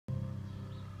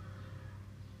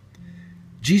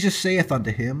Jesus saith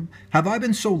unto him, Have I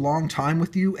been so long time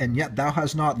with you, and yet thou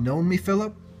hast not known me,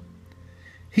 Philip?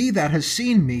 He that has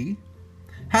seen me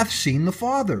hath seen the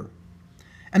Father.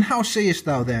 And how sayest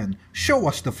thou then, Show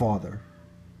us the Father?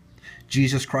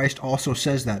 Jesus Christ also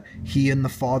says that he and the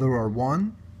Father are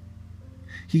one.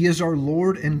 He is our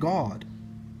Lord and God.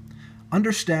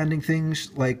 Understanding things,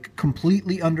 like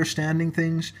completely understanding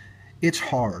things, it's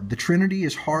hard. The Trinity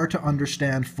is hard to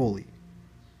understand fully.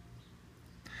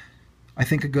 I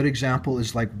think a good example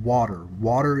is like water.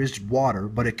 Water is water,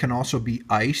 but it can also be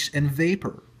ice and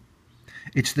vapor.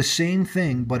 It's the same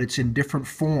thing, but it's in different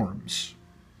forms.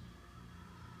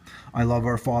 I love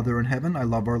our Father in heaven. I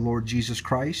love our Lord Jesus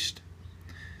Christ.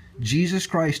 Jesus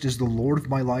Christ is the Lord of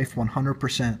my life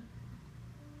 100%.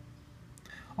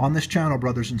 On this channel,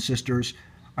 brothers and sisters,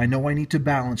 I know I need to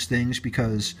balance things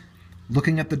because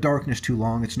looking at the darkness too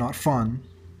long, it's not fun.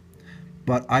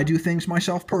 But I do things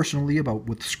myself personally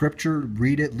with Scripture,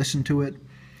 read it, listen to it,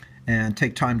 and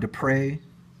take time to pray.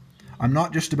 I'm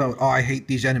not just about, oh, I hate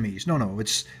these enemies. No,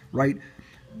 it's right.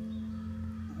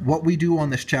 What we do on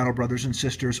this channel, brothers and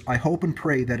sisters, I hope and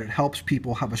pray that it helps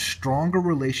people have a stronger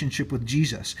relationship with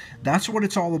Jesus. That's what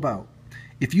it's all about.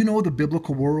 If you know the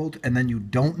biblical world and then you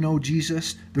don't know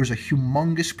Jesus, there's a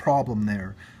humongous problem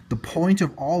there. The point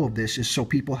of all of this is so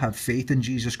people have faith in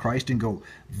Jesus Christ and go,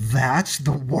 that's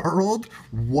the world?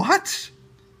 What?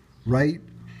 Right?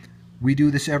 We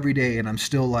do this every day, and I'm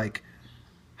still like,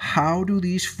 how do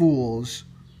these fools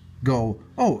go,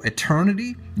 oh,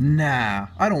 eternity? Nah,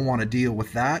 I don't want to deal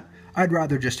with that. I'd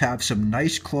rather just have some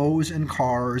nice clothes and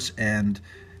cars and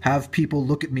have people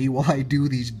look at me while I do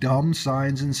these dumb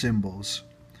signs and symbols.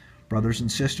 Brothers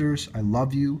and sisters, I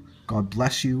love you. God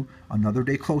bless you. Another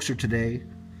day closer today.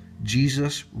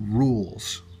 Jesus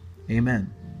rules.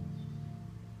 Amen.